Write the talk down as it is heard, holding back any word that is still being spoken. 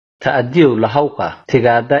ta'adiyo lahawqa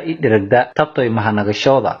tigaada idiragda tabtoy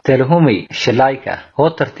mahanagashooda telhumi shilayka ho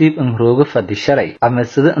tartiib rooga fadhi shalay ama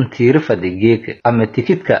sida antiir fadhi geek ama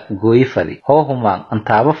tikidka gooyi fadhi ho humaan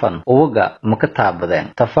antaaba fan uga maka taabadeen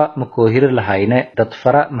tafa makoohir lahayne dad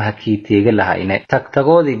fara mahakiiteega lahayne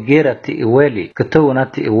tagtagoodi geerati iweeli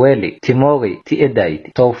katownaati iweeli timoogay ti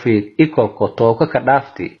edayd tawfiiq ikolko tooka ka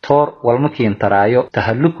dhaafti toor walmakiin taraayo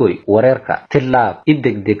tahallukoy wareerka tilaab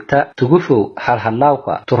idegdegta tugufow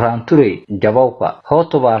halhalawka turaanturey jabawka ho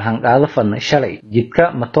tubaal hanqaada fan shalay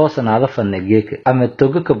jidka matoosanaada fan geek ama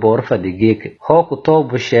toga ka boor fadhi geek ho ku toob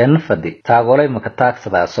busheen fadhi taagolay maka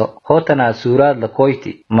taagsadaaso ho tanaasuraad la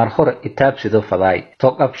koyti mar hore itaabsido faday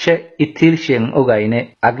to qabshe itilsheen ogayne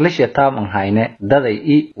aglishe taaman hayne daday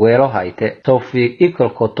i weelo hayte tawfiiq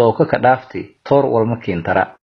ikolko tooka ka dhaafti toor walmakiin tara